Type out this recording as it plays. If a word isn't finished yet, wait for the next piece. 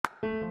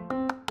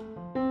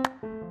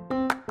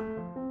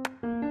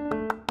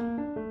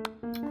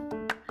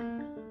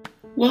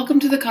Welcome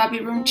to the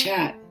Copy Room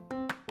Chat,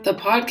 the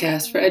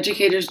podcast for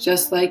educators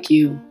just like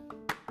you.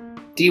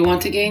 Do you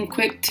want to gain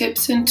quick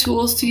tips and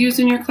tools to use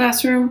in your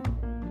classroom?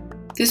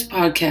 This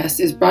podcast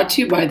is brought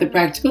to you by The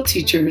Practical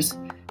Teachers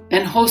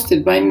and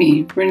hosted by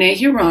me, Renee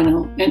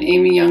Hirano, and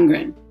Amy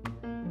Youngren.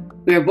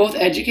 We are both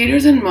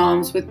educators and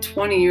moms with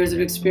 20 years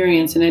of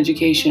experience in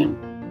education.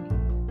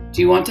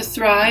 Do you want to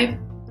thrive,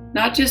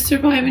 not just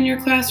survive in your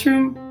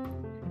classroom?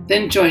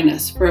 Then join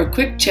us for a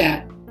quick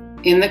chat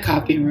in the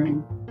Copy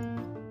Room.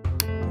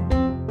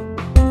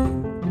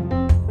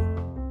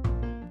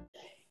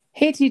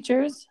 Hey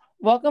teachers,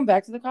 welcome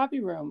back to the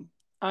Copy Room.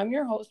 I'm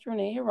your host,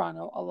 Renee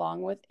Hirano,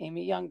 along with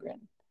Amy Youngren.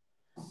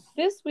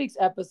 This week's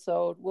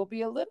episode will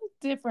be a little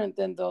different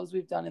than those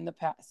we've done in the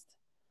past.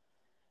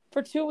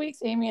 For 2 weeks,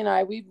 Amy and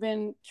I, we've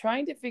been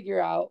trying to figure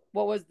out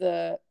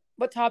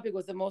what topic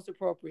was the most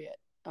appropriate.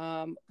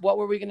 What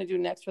were we going to do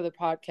next for the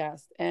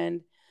podcast?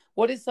 And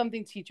what is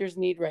something teachers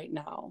need right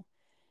now?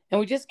 And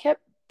we just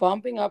kept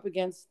bumping up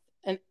against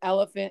an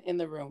elephant in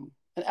the room,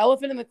 an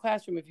elephant in the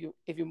classroom, if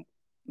you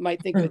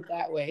might think of it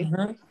that way.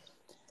 Mm-hmm.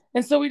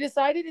 And so we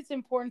decided it's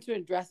important to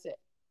address it.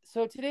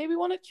 So today we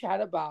want to chat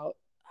about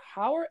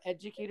how are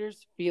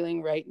educators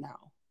feeling right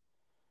now?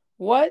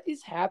 What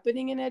is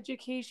happening in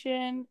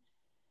education?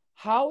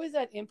 How is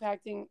that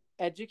impacting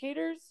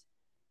educators?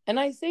 And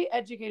I say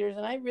educators,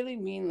 and I really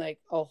mean like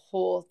the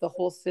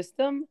whole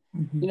system,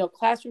 mm-hmm.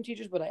 Classroom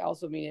teachers, but I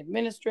also mean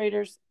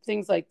administrators,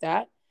 things like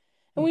that.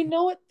 And we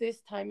know at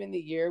this time in the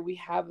year, we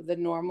have the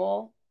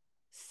normal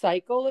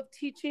cycle of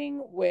teaching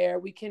where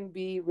we can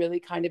be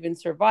really kind of in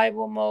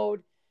survival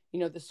mode.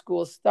 The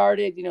school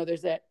started,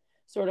 there's that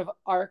sort of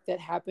arc that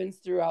happens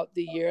throughout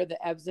the year,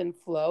 the ebbs and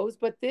flows,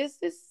 but this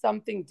is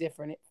something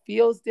different. It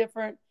feels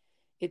different.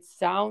 It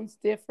sounds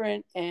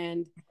different.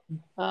 And,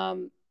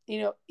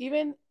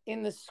 even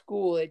in the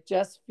school, it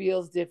just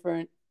feels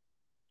different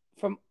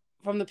from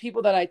the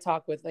people that I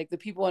talk with, like the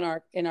people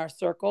in our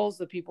circles,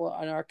 the people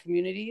in our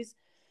communities.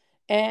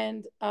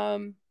 And,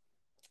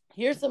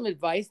 here's some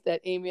advice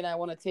that Amy and I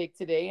want to take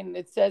today. And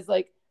it says,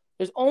 like,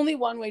 there's only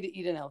one way to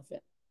eat an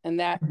elephant.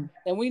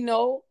 And we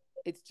know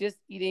it's just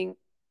eating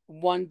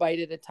one bite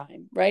at a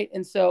time, right?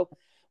 And so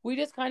we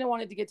just kind of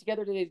wanted to get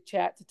together today to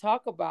chat, to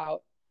talk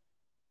about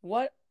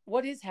what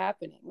is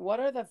happening. What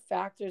are the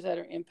factors that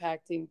are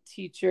impacting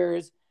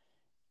teachers'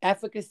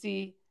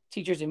 efficacy,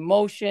 teachers'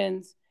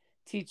 emotions,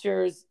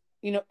 teachers,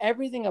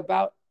 everything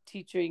about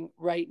teaching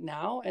right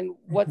now and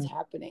what's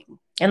happening.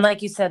 And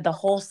like you said, the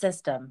whole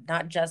system,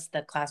 not just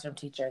the classroom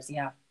teachers.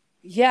 Yeah.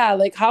 Yeah.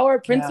 Like how are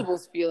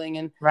principals feeling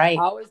and right.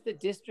 How is the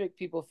district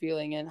people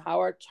feeling and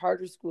how are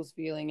charter schools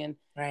feeling? And,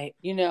 right.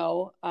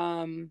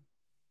 And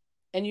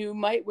you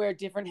might wear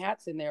different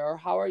hats in there, or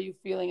how are you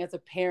feeling as a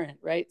parent?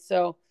 Right.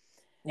 So,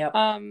 yep.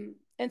 And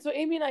so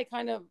Amy and I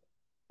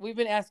we've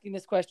been asking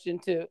this question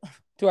to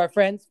our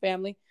friends,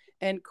 family,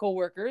 and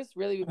coworkers.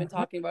 Really, we've been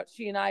talking about,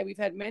 we've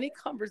had many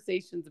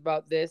conversations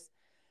about this,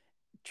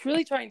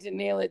 truly trying to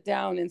nail it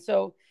down. And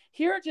so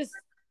here are just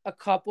a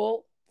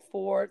couple,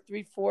 4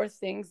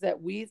 things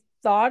that we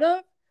thought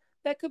of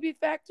that could be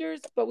factors,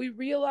 but we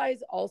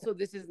realize also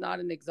this is not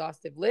an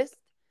exhaustive list.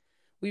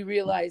 We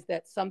realize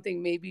that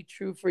something may be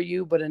true for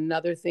you, but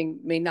another thing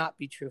may not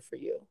be true for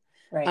you.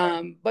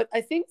 Right. But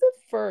I think the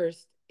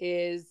first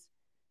is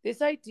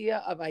this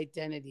idea of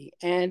identity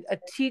and a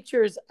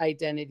teacher's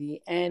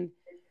identity. And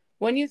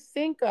when you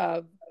think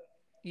of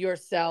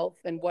yourself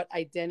and what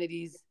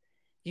identities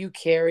you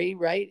carry,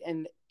 right?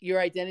 And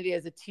your identity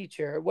as a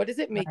teacher, what does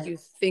it make you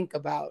think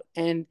about?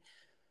 And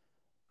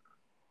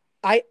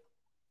I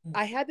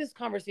had this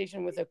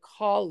conversation with a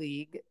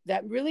colleague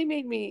that really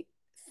made me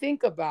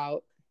think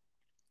about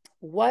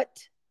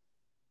what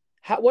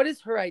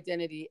is her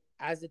identity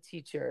as a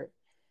teacher?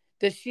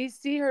 Does she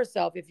see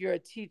herself, if you're a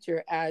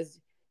teacher, as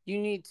you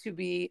need to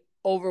be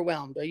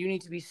overwhelmed or you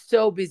need to be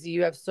so busy,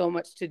 you have so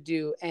much to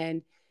do,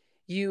 and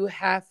you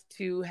have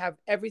to have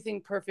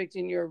everything perfect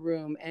in your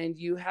room, and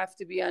you have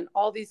to be on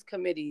all these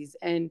committees,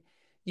 and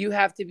you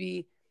have to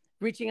be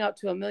reaching out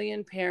to 1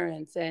 million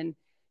parents? And,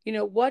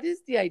 what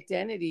is the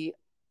identity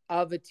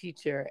of a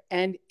teacher?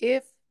 And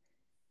if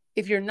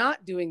you're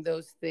not doing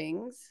those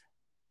things,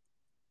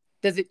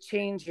 does it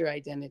change your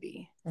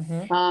identity?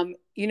 Mm-hmm.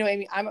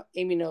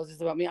 Amy knows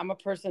this about me. I'm a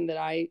person that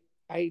I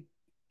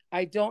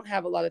don't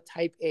have a lot of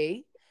type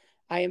A.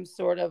 I am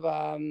sort of,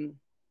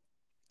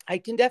 I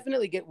can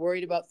definitely get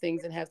worried about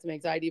things and have some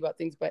anxiety about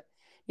things, but,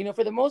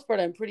 for the most part,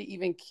 I'm pretty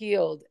even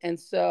keeled. And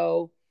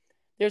so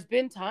there's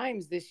been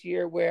times this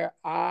year where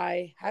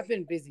I have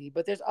been busy,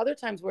 but there's other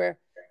times where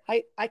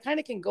I kind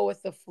of can go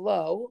with the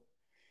flow,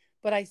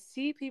 but I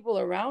see people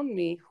around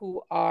me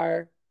who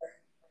are,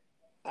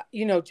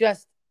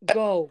 just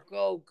go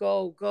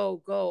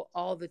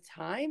all the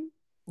time.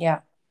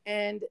 Yeah.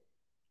 And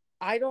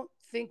I don't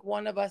think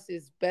one of us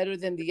is better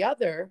than the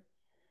other,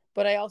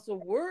 but I also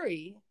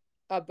worry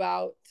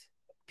about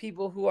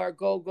people who are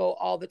go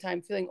all the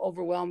time, feeling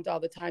overwhelmed all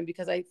the time,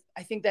 because I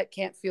think that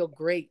can't feel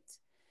great.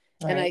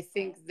 And I Right.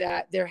 think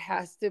that there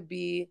has to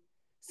be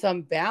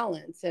some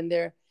balance, and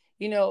there,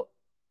 you know,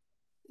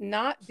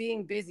 not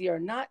being busy or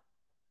not,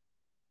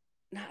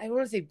 I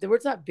want to say the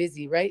word's not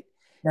busy, right?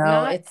 No,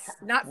 Not it's,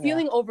 not yeah,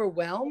 feeling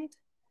overwhelmed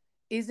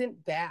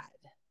isn't bad,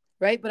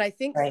 right? But I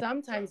think right.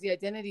 sometimes the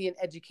identity in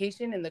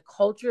education and the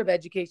culture of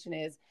education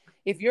is,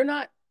 if you're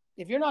not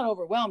if you're not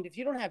overwhelmed, if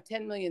you don't have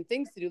 10 million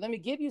things to do, let me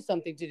give you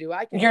something to do.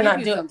 I can give you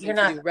You're something to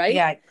not, do, right?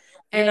 yeah,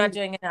 you're not And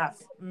doing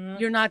enough. Mhm.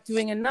 you're not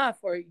doing enough,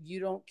 or you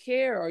don't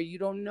care, or you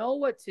don't know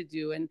what to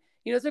do. And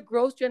it's a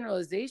gross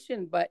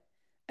generalization, but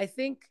I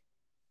think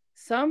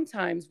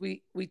sometimes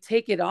we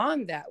take it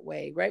on that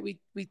way, right?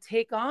 We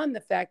take on the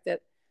fact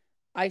that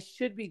I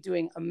should be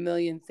doing a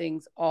million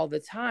things all the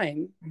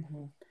time.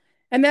 Mhm.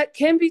 And that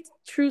can be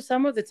true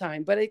some of the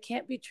time, but it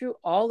can't be true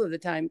all of the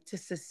time to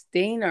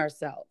sustain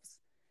ourselves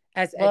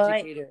as Well,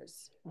 right,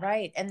 educators.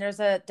 right. And there's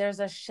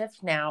a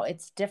shift now.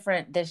 It's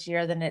different this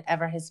year than it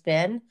ever has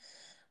been.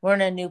 We're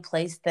in a new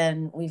place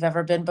than we've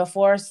ever been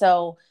before.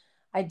 So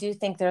I do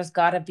think there's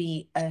got to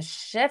be a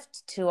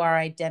shift to our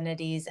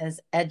identities as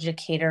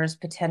educators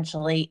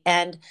potentially,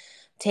 and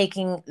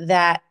taking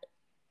that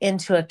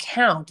into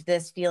account,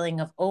 this feeling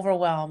of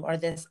overwhelm or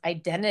this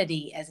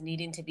identity as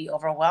needing to be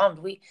overwhelmed.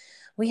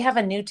 We have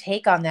a new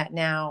take on that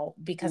now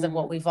because of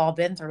what Mm. we've all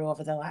been through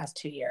over the last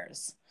 2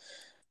 years.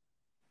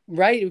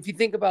 Right. If you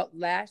think about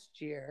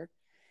last year,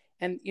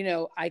 and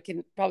I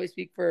can probably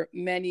speak for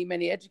many,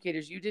 many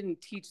educators, you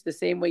didn't teach the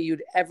same way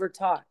you'd ever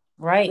taught,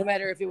 no Right.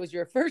 matter if it was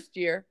your first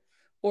year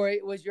or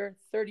it was your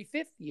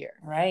 35th year.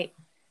 Right.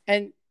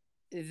 And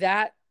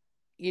that,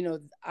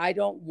 I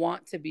don't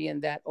want to be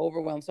in that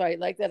overwhelm. So I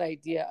like that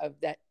idea of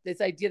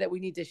this idea that we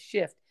need to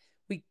shift.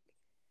 We,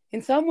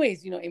 in some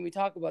ways, and we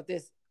talk about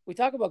this, we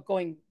talk about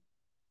going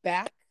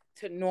back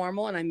to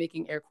normal, and I'm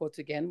making air quotes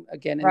again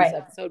in this Right.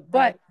 episode,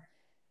 Right. but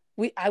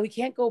we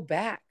can't go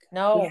back. We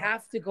No.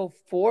 have to go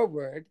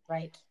forward,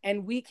 Right.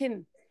 and we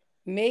can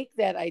make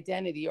that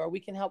identity, or we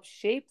can help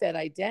shape that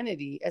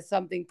identity as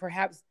something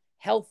perhaps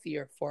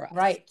healthier for us.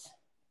 Right.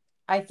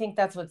 I think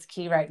that's what's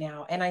key right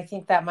now. And I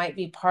think that might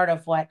be part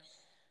of what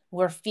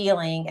we're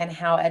feeling and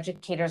how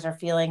educators are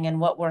feeling, and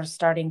what we're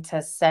starting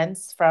to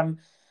sense from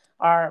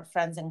our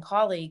friends and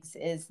colleagues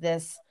is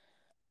this.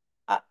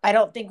 I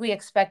don't think we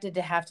expected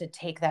to have to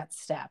take that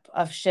step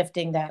of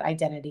shifting that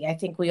identity. I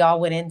think we all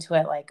went into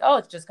it like, oh,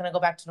 it's just going to go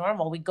back to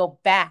normal. We go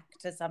back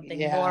to something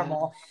Yeah.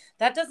 normal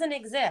that doesn't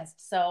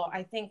exist. So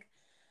I think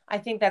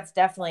that's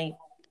definitely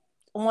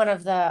one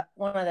of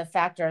the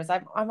factors.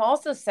 I'm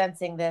also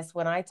sensing this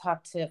when I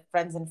talk to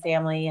friends and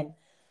family and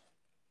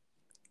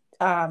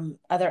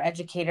other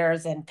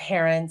educators and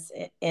parents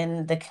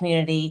in the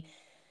community.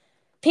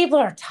 People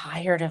are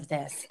tired of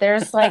this.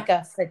 There's like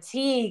a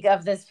fatigue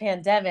of this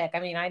pandemic.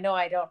 I mean, I know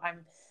I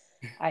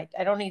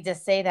don't need to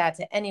say that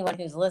to anyone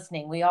who's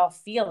listening. We all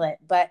feel it,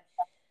 but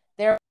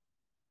there's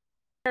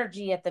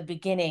energy at the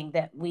beginning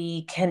that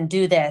we can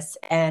do this,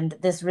 and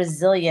this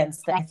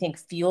resilience that I think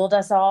fueled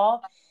us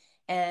all,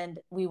 and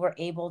we were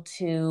able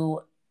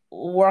to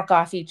work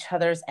off each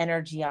other's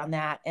energy on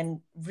that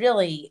and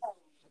really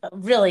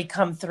really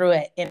come through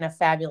it in a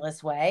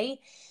fabulous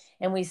way.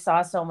 And we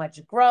saw so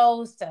much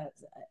growth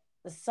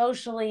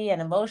socially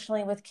and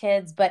emotionally with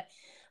kids, but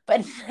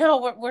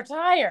now we're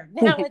tired.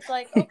 Now it's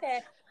like,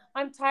 okay,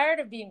 I'm tired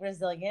of being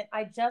resilient.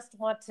 I just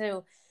want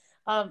to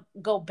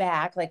go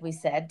back, like we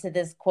said, to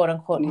this quote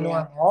unquote Yeah.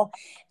 normal.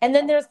 And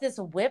then there's this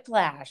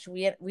whiplash.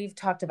 We've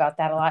talked about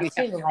that a lot Yeah.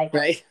 too. Like,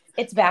 Right.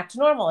 it's back to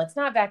normal. It's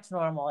not back to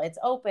normal. It's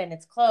open.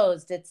 It's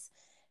closed.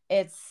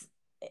 It's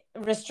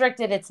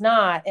restricted. It's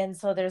not. And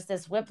so there's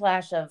this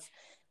whiplash of,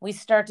 we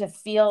start to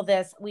feel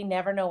this. We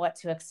never know what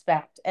to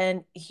expect.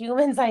 And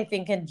humans, I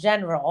think, in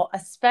general,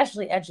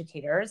 especially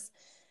educators,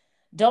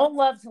 don't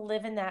love to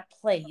live in that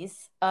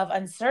place of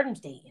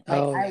uncertainty.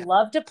 Like, Oh I yeah.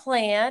 love to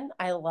plan.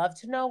 I love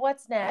to know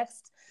what's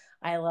next.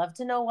 I love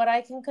to know what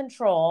I can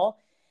control.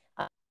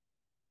 Uh,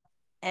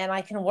 and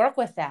I can work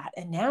with that.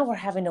 And now we're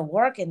having to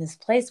work in this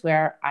place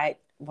where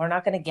we're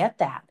not going to get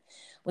that.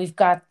 We've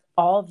got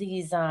all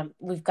these,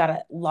 we've got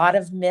a lot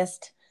of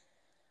missed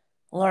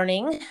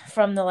learning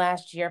from the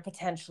last year,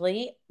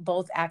 potentially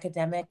both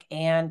academic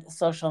and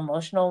social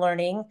emotional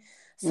learning.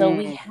 So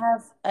we Mm.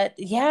 have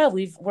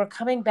we're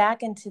coming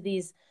back into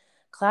these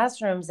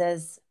classrooms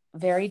as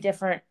very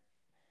different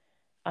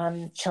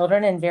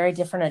children and very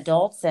different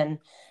adults, and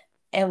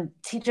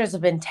teachers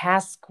have been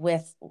tasked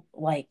with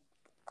like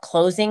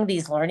closing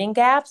these learning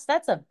gaps.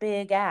 That's a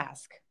big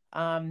ask,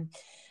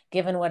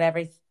 given what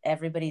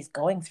everybody's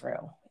going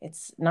through.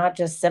 It's not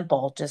just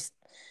simple, just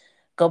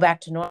go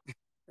back to normal.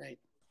 Right.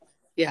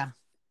 Yeah.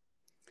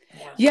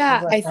 Yeah, Yeah,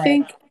 people are I tired.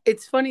 think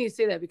it's funny you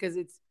say that, because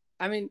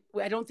I mean,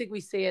 I don't think we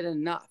say it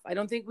enough. I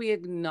don't think we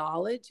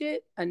acknowledge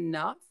it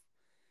enough,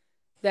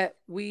 that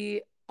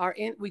we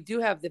do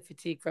have the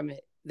fatigue from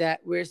it, that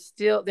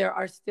there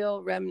are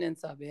still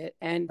remnants of it.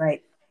 And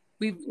Right.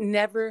 we've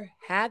never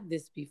had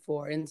this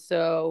before. And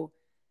so,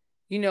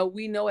 we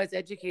know as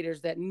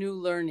educators that new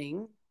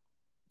learning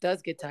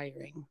does get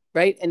tiring,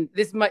 right? And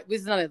this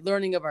is not a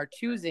learning of our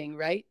choosing,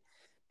 right?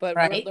 But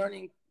we're Right.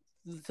 learning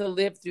to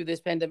live through this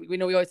pandemic. We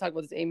know we always talk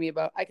about this, Amy,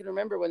 about, I can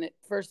remember when it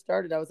first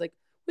started, I was like,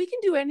 we can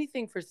do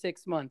anything for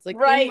 6 months. Like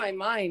in my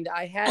mind,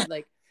 I had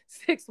like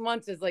 6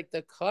 months as like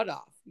the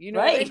cutoff. You know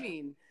what I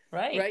mean?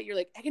 Right. You're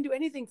like, I can do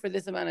anything for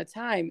this amount of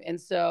time. And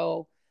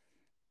so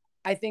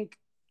I think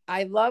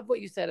I love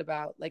what you said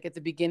about like at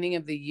the beginning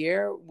of the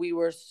year, we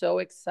were so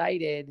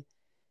excited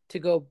to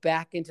go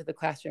back into the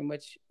classroom,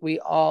 which we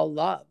all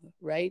love,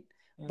 right?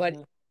 But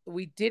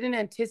we didn't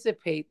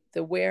anticipate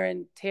the wear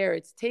and tear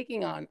it's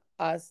taking on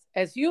us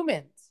as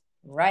humans.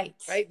 Right.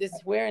 This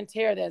wear and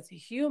tear that's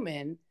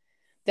human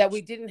that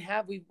we didn't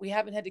have, we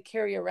haven't had to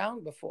carry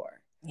around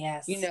before.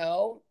 Yes. You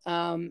know?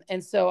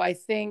 And so I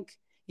think,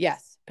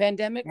 yes,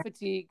 pandemic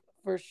fatigue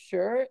for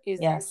sure is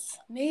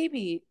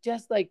maybe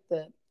just like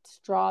the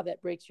straw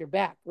that breaks your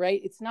back,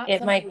 right? It's not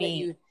something that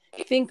you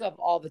think of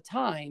all the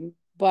time,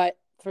 but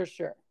for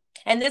sure.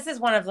 And this is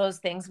one of those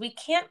things we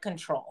can't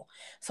control.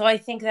 So I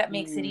think that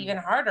makes it even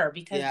harder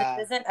because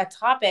this isn't a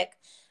topic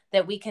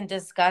that we can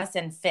discuss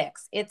and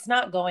fix. It's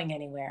not going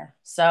anywhere.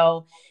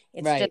 So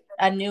it's just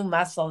a new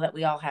muscle that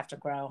we all have to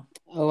grow.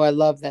 Oh, I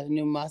love that,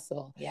 new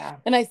muscle. Yeah.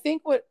 And I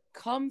think what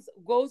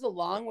goes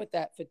along with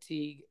that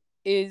fatigue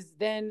is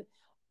then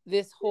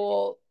this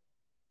whole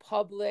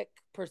public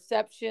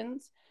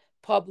perceptions,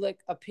 public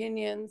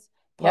opinions,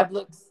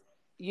 public's,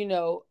 you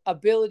know,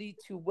 ability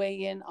to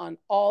weigh in on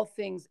all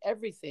things,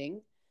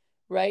 everything.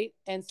 Right.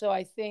 And so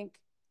I think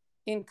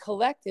in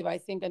collective, I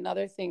think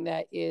another thing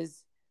that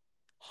is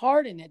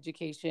hard in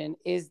education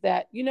is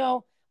that, you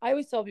know, I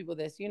always tell people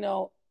this, you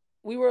know,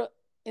 we were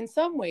in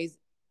some ways,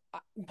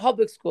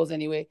 public schools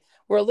anyway,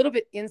 we're a little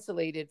bit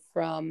insulated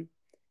from,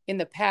 in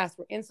the past,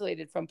 we're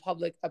insulated from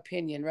public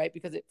opinion, right?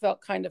 Because it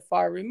felt kind of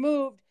far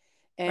removed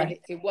and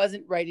it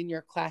wasn't right in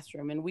your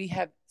classroom. And we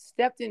have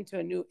stepped into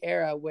a new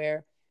era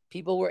where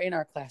people were in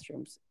our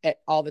classrooms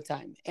all the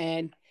time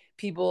and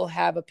people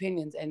have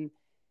opinions and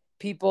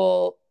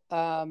people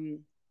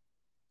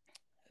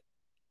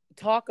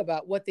talk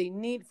about what they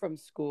need from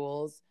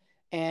schools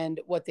and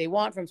what they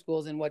want from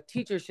schools and what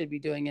teachers should be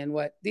doing and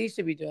what these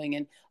should be doing.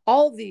 And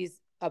all these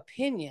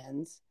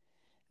opinions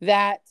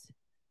that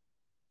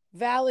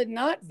valid,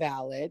 not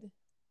valid,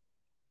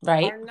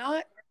 are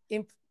not,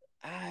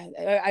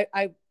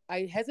 I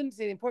hesitate to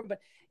say important, but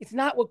it's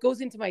not what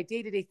goes into my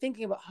day-to-day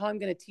thinking about how I'm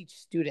going to teach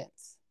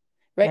students,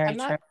 right? I'm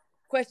not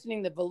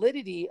questioning the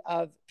validity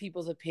of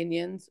people's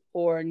opinions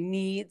or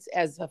needs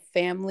as a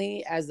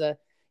family, as a,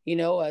 you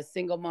know, a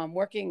single mom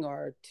working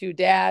or two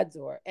dads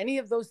or any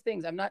of those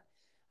things. I'm not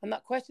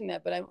questioning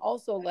that, but I'm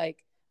also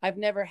like, I've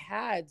never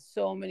had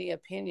so many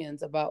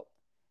opinions about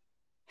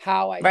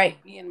how I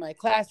should be in my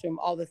classroom,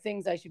 all the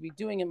things I should be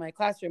doing in my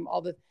classroom,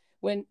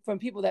 from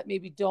people that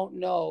maybe don't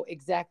know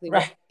exactly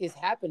what is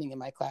happening in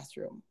my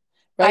classroom.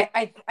 Right.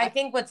 I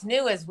think what's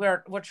new is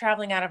we're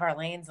traveling out of our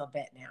lanes a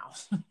bit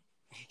now.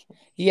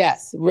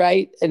 Yes.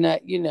 Right. And,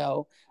 you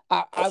know,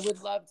 I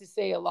would love to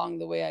say along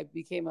the way I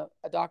became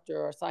a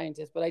doctor or a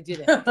scientist, but I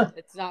didn't.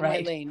 It's not my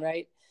lane,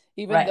 right?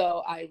 Even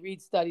though I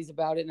read studies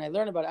about it and I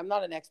learn about it, I'm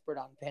not an expert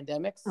on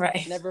pandemics.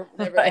 Right. Never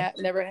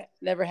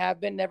have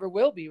been, never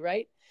will be.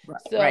 Right.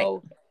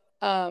 So,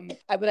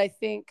 but I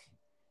think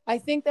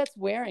that's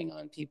wearing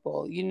on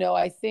people. You know,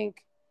 I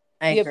think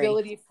the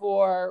ability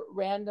for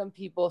random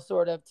people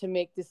sort of to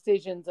make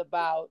decisions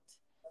about,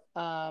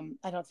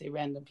 I don't say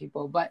random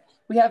people, but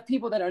we have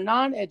people that are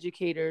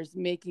non-educators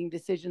making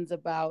decisions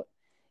about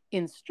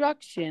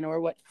instruction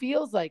or what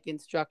feels like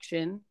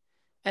instruction.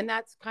 And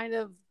that's kind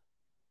of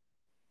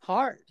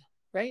hard.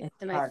 Right.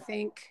 It's hard. I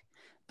think,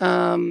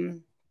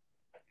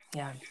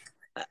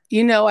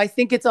 you know, I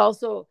think it's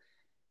also,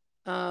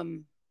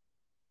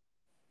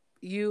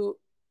 you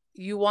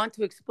want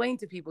to explain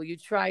to people, you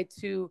try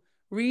to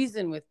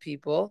reason with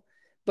people,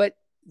 but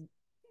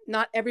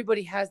not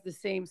everybody has the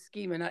same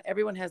schema. Not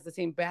everyone has the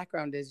same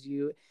background as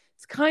you.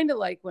 It's kind of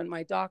like when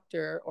my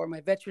doctor or my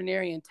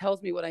veterinarian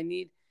tells me what I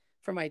need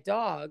for my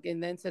dog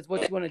and then says,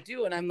 what you want to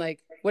do? And I'm like,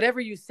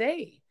 whatever you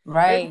say.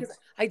 Right. Because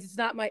it's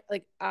not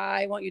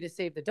I want you to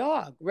save the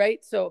dog.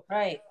 Right. So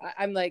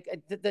I'm like,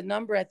 the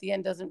number at the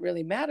end doesn't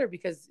really matter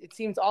because it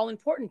seems all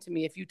important to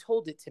me if you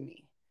told it to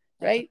me.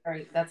 Right.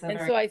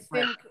 So I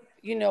think,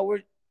 you know,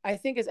 I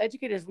think as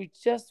educators, we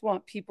just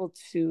want people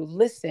to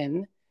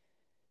listen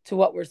to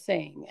what we're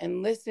saying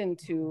and listen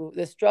to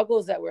the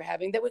struggles that we're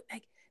having that would,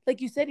 like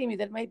you said, Amy,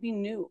 that might be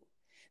new.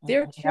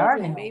 Their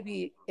children may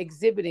be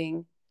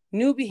exhibiting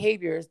new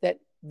behaviors that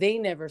they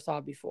never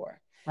saw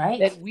before,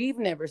 that we've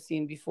never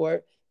seen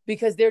before,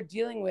 because they're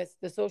dealing with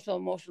the social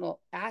emotional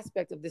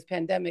aspect of this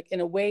pandemic in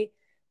a way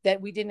that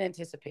we didn't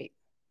anticipate.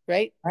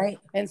 Right.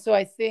 And so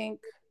I think,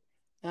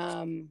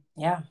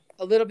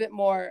 a little bit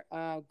more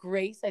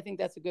grace. I think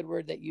that's a good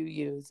word that you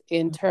use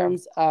in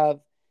terms of,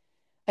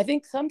 I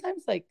think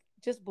sometimes like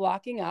just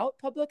blocking out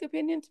public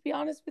opinion, to be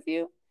honest with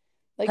you.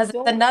 Because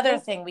it's another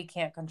thing we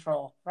can't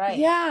control. Right.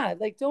 Yeah.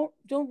 Like don't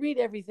read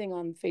everything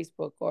on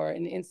Facebook or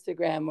an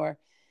Instagram or,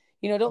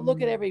 you know, don't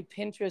look at every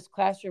Pinterest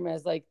classroom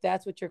as like,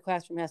 that's what your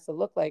classroom has to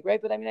look like.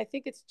 Right. But I mean, I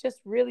think it's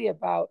just really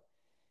about,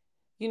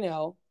 you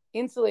know,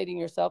 insulating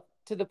yourself.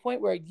 to the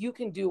point where you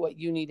can do what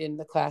you need in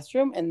the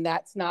classroom, and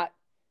that's not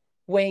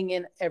weighing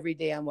in every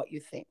day on what you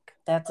think.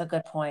 That's a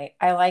good point.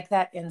 I like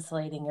that,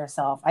 insulating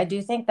yourself. I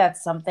do think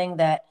that's something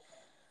that,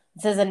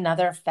 this is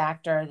another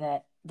factor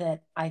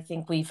that I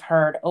think we've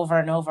heard over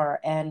and over,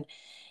 and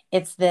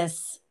it's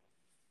this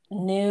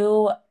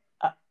new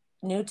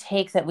new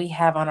take that we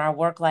have on our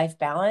work-life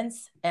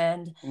balance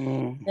and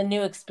the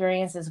new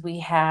experiences we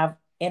have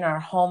in our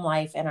home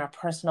life and our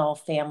personal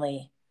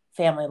family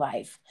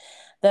life.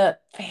 The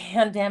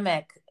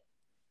pandemic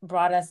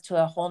brought us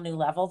to a whole new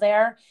level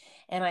there,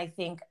 and I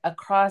think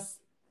across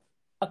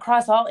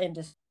all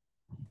industries,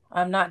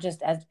 not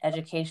just as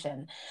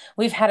education,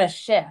 we've had a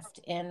shift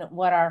in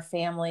what our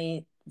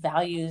family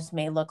values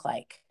may look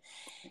like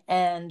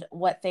and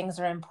what things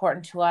are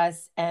important to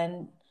us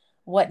and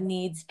what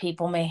needs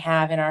people may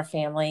have in our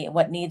family,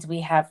 what needs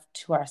we have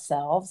to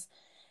ourselves.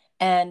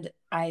 And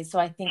I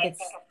think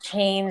it's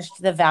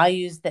changed the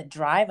values that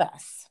drive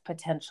us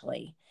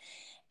potentially.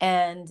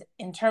 And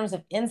in terms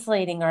of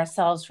insulating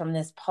ourselves from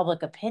this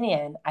public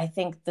opinion, I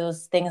think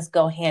those things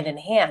go hand in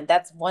hand.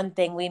 That's one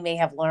thing we may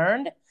have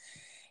learned,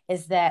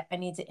 is that I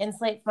need to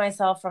insulate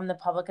myself from the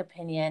public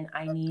opinion.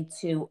 I need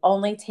to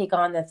only take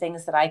on the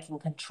things that I can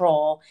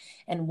control.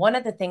 And one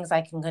of the things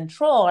I can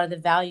control are the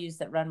values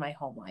that run my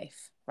home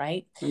life,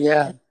 right?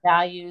 Yeah. And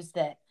values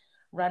that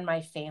run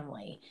my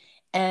family.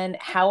 And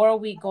how are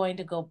we going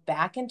to go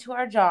back into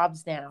our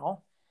jobs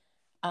now,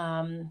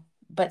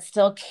 but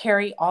still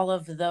carry all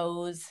of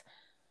those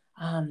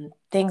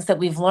things that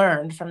we've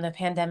learned from the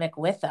pandemic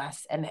with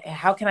us? And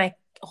how can I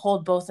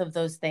hold both of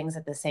those things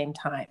at the same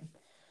time?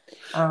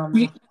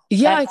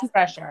 Yeah, that's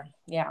pressure.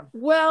 Yeah.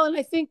 Well, and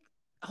I think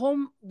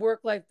home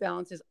work-life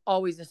balance is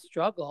always a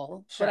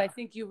struggle, Sure. but I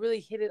think you really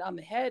hit it on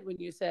the head when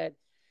you said,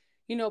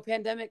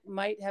 pandemic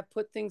might have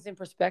put things in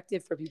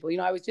perspective for people.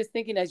 I was just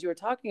thinking as you were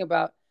talking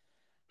about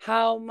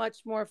how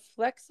much more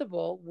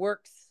flexible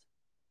works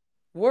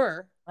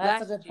were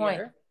That's last a good point.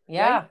 year.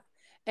 Yeah. Right?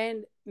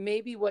 And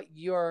maybe what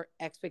your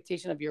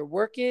expectation of your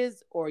work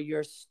is, or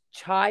your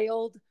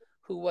child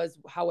who was,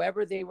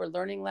 however they were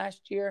learning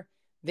last year,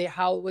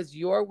 how was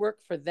your work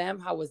for them?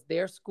 How was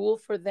their school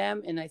for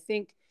them? And I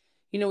think,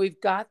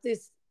 we've got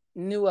this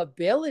new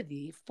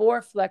ability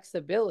for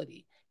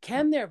flexibility.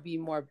 Can there be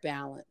more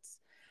balance?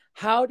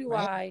 How do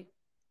I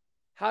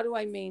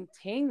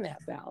maintain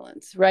that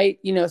balance? Right.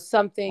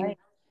 Something, Right.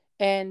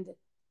 and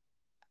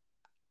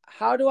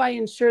how do I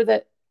ensure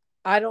that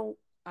I don't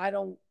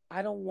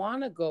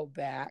want to go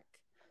back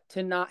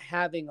to not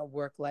having a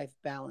work-life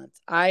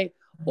balance?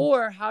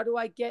 Or how do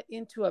I get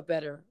into a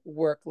better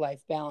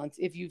work-life balance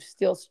if you've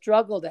still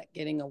struggled at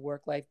getting a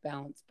work-life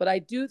balance? But I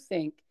do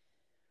think,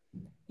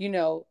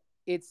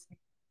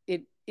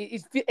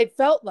 it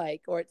felt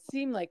like, or it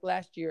seemed like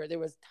last year there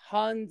was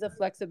tons of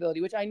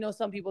flexibility, which I know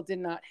some people did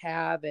not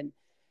have, and,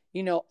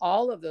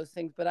 all of those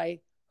things, but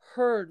I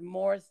heard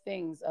more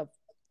things of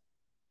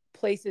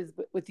places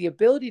with the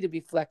ability to be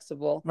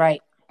flexible.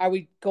 Right. Are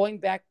we going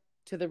back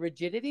to the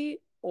rigidity,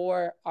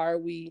 or are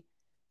we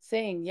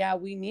saying, yeah,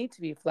 we need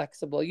to be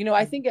flexible?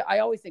 I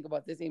always think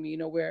about this, Amy,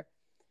 where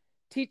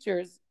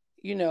teachers,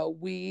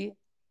 we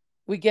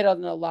get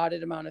an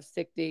allotted amount of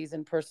sick days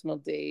and personal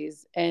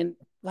days, and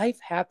life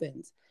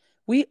happens.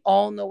 We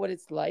all know what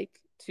it's like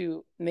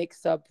to make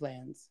sub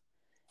plans,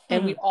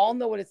 and we all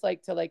know what it's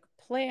like to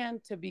plan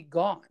to be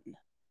gone.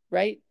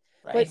 Right.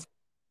 But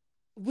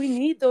we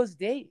need those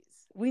days.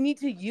 We need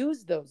to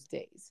use those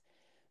days.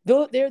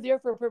 Though they're there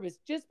for a purpose.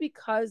 Just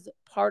because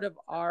part of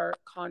our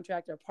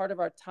contract or part of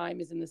our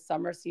time is in the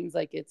summer seems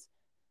like it's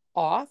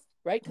off,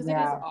 right? Because it is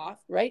off,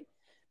 right?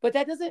 But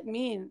that doesn't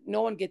mean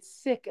no one gets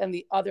sick on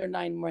the other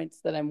 9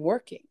 months that I'm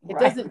working. It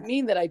doesn't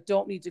mean that I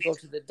don't need to go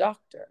to the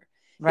doctor.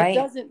 It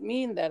doesn't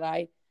mean that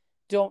I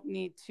don't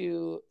need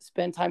to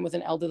spend time with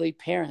an elderly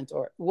parent,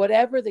 or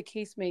whatever the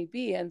case may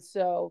be. And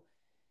so,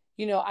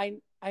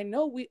 I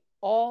know we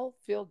all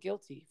feel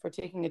guilty for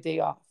taking a day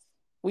off.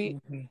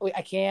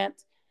 I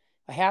can't.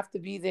 I have to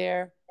be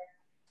there.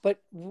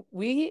 But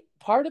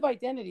part of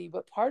identity,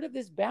 but part of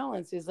this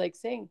balance is like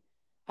saying,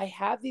 I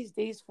have these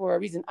days for a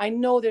reason. I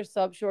know there's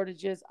sub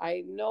shortages.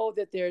 I know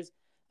that there's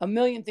a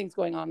million things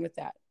going on with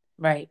that.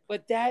 Right.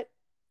 But that,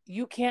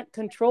 you can't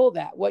control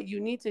that. What you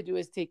need to do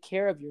is take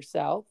care of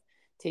yourself,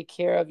 take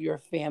care of your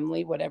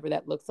family, whatever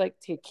that looks like,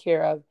 take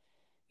care of,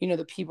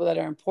 the people that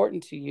are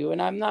important to you.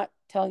 And I'm not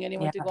telling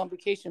anyone to go on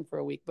vacation for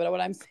a week, but what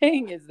I'm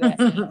saying is that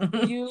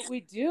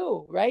we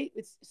do, right?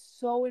 It's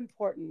so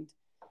important,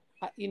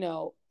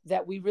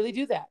 that we really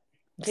do that.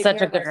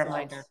 Such a good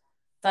reminder.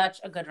 Such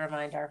a good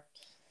reminder.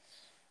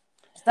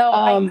 So,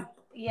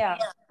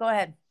 go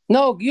ahead.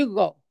 No, you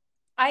go.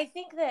 I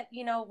think that,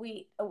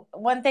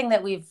 one thing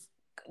that we've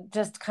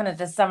just kind of,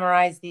 to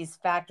summarize these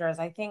factors,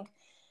 I think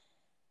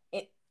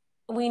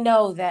we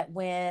know that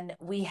when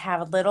we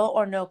have little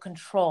or no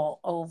control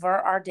over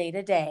our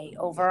day-to-day,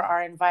 over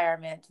our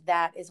environment,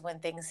 that is when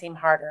things seem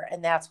harder.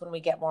 And that's when we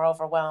get more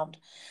overwhelmed.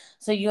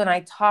 So you and I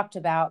talked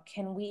about,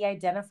 can we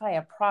identify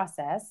a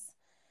process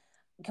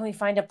can we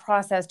find a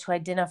process to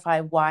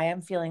identify why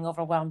I'm feeling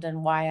overwhelmed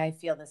and why I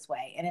feel this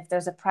way? And if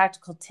there's a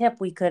practical tip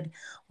we could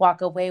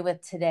walk away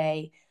with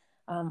today,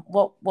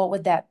 what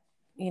would that,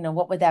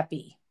 what would that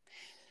be?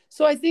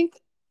 So I think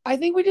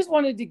we just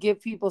wanted to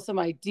give people some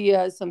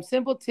ideas, some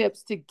simple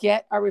tips to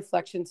get our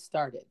reflection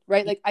started,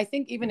 right? Like I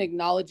think even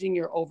acknowledging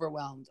you're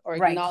overwhelmed or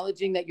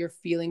acknowledging that you're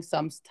feeling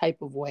some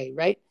type of way,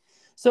 right?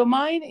 So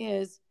mine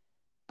is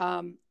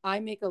I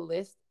make a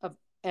list of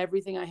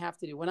everything I have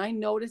to do. When I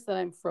notice that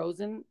I'm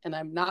frozen and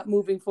I'm not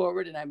moving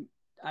forward and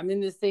I'm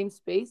in the same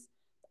space,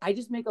 I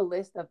just make a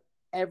list of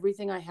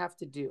everything I have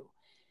to do.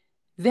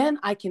 Then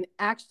I can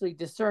actually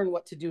discern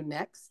what to do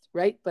next,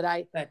 right? But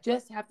I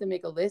just have to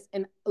make a list,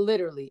 and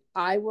literally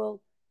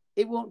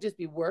it won't just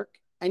be work,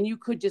 and you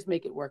could just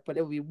make it work, but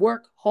it will be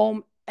work,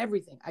 home,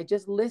 everything. I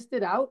just list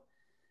it out.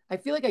 I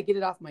feel like I get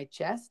it off my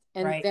chest,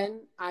 and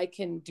then I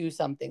can do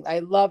something. I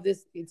love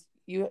this.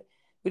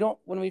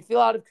 When we feel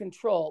out of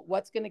control,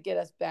 what's going to get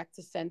us back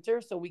to center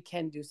so we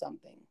can do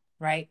something?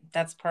 Right.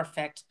 That's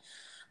perfect.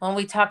 When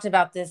we talked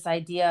about this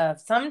idea of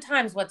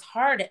sometimes what's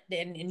hard,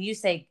 and you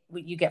say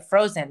you get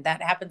frozen,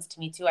 that happens to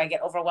me too. I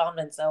get overwhelmed,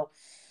 and so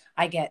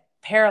I get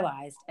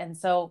paralyzed. And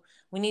so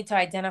we need to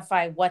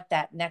identify what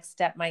that next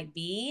step might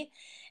be.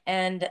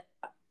 And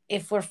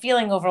if we're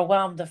feeling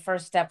overwhelmed, the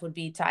first step would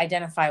be to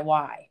identify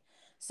why.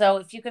 So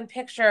if you can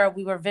picture,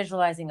 we were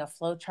visualizing a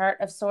flow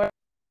chart of sorts.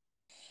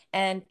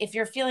 And if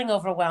you're feeling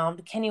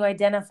overwhelmed, can you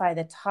identify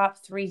the top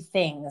 3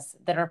 things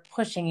that are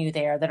pushing you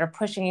there, that are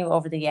pushing you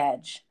over the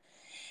edge?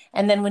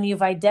 And then when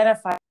you've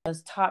identified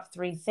those top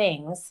 3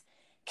 things,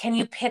 can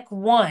you pick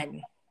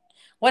one?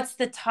 What's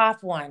the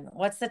top one?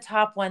 What's the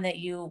top one that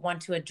you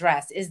want to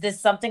address? Is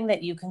this something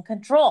that you can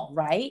control,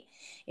 right?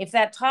 If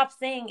that top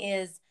thing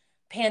is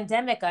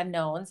pandemic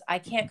unknowns, I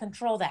can't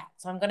control that.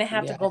 So I'm going to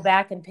have to go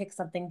back and pick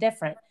something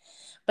different.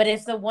 But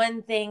if the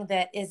one thing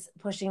that is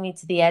pushing me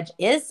to the edge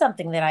is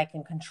something that I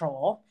can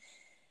control,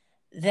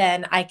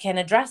 then I can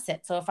address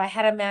it. So if I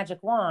had a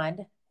magic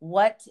wand,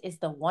 what is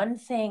the one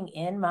thing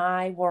in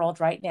my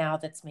world right now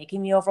that's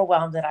making me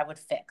overwhelmed that I would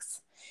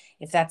fix?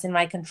 If that's in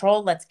my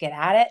control, let's get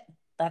at it.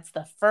 That's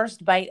the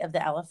first bite of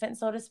the elephant,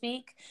 so to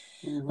speak.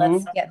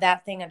 Let's get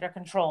that thing under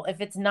control.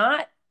 If it's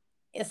not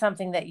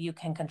something that you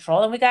can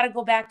control, and we got to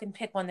go back and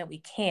pick one that we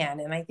can.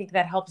 And I think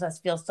that helps us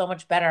feel so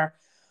much better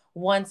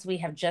once we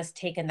have just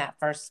taken that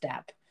first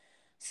step.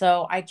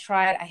 So I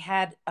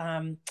had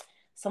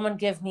someone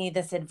give me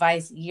this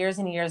advice years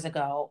and years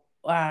ago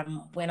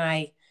when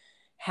I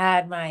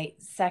had my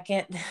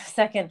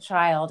second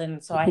child.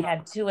 And so I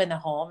had 2 in the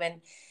home,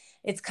 and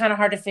it's kind of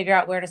hard to figure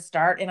out where to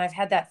start. And I've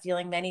had that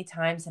feeling many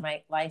times in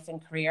my life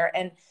and career.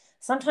 And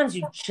sometimes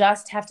you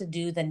just have to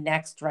do the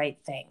next right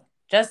thing,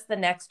 just the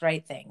next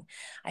right thing.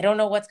 I don't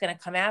know what's going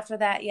to come after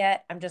that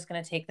yet. I'm just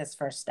going to take this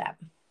first step.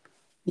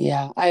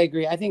 Yeah, I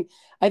agree. I think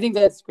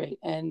that's great.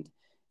 And,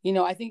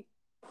 I think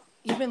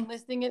even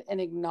listing it and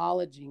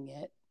acknowledging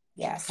it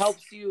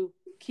helps you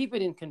keep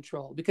it in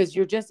control because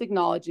you're just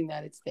acknowledging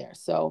that it's there.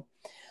 So,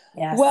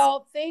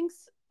 well,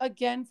 thanks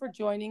again for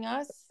joining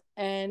us,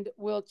 and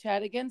we'll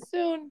chat again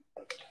soon.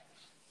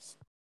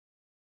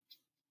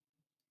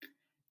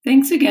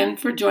 Thanks again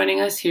for joining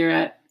us here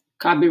at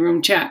Copy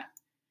Room Chat.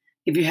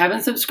 If you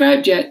haven't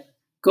subscribed yet,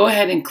 go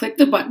ahead and click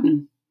the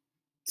button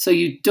so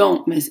you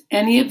don't miss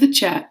any of the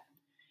chat.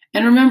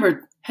 And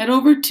remember, head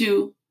over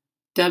to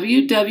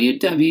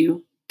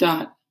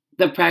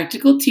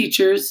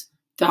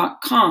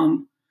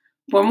www.thepracticalteachers.com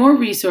for more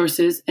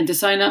resources and to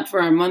sign up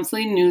for our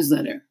monthly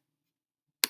newsletter.